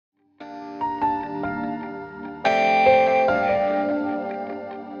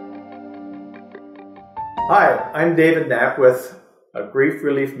Hi, I'm David Knapp with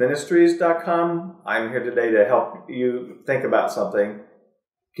griefreliefministries.com. I'm here today to help you think about something.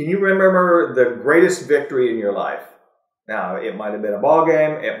 Can you remember the greatest victory in your life? Now, it might have been a ball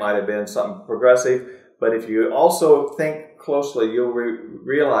game, it might have been something progressive, but if you also think closely, you'll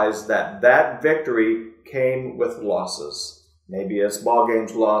realize that that victory came with losses. Maybe it's ball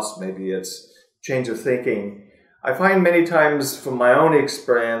games lost, maybe it's change of thinking. I find many times from my own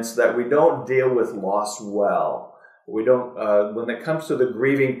experience that we don't deal with loss well. We don't, when it comes to the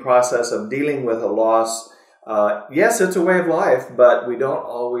grieving process of dealing with a loss, yes, it's a way of life, but we don't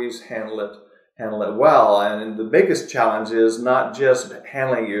always handle it well. And the biggest challenge is not just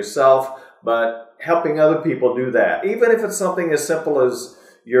handling it yourself, but helping other people do that. Even if it's something as simple as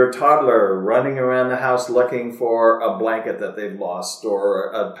your toddler running around the house looking for a blanket that they've lost or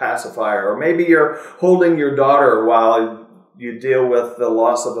a pacifier, or maybe you're holding your daughter while you deal with the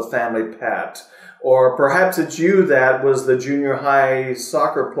loss of a family pet, or perhaps it's you that was the junior high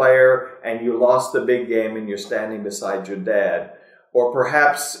soccer player and you lost the big game and you're standing beside your dad, or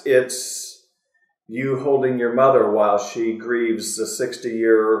perhaps it's you holding your mother while she grieves the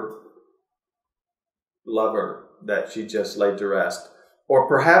 60-year lover that she just laid to rest. Or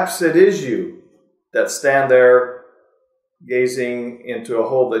perhaps it is you that stand there gazing into a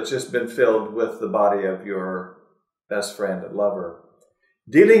hole that's just been filled with the body of your best friend and lover.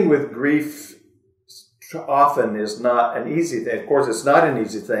 Dealing with grief often is not an easy thing. Of course, it's not an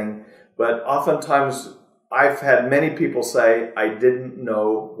easy thing, but oftentimes I've had many people say, I didn't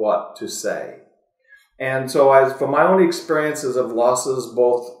know what to say. And so from my own experiences of losses,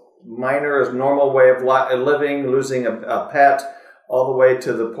 both minor as normal way of living, losing a pet, all the way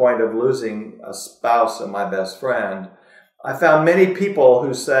to the point of losing a spouse and my best friend, I found many people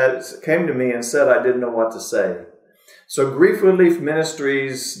who came to me and said I didn't know what to say. So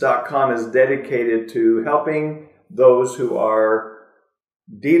griefreliefministries.com is dedicated to helping those who are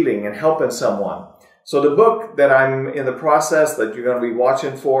dealing and helping someone. So the book that I'm in the process that you're going to be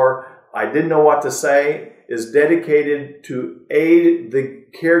watching for, I Didn't Know What to Say, is dedicated to aid the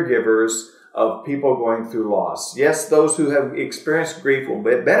caregivers of people going through loss. Yes, those who have experienced grief will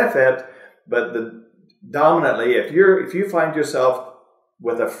benefit, but dominantly, if you find yourself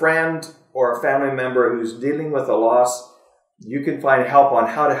with a friend or a family member who's dealing with a loss, you can find help on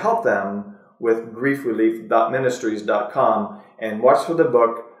how to help them with griefrelief.ministries.com and watch for the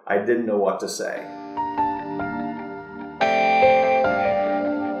book, I Didn't Know What to Say.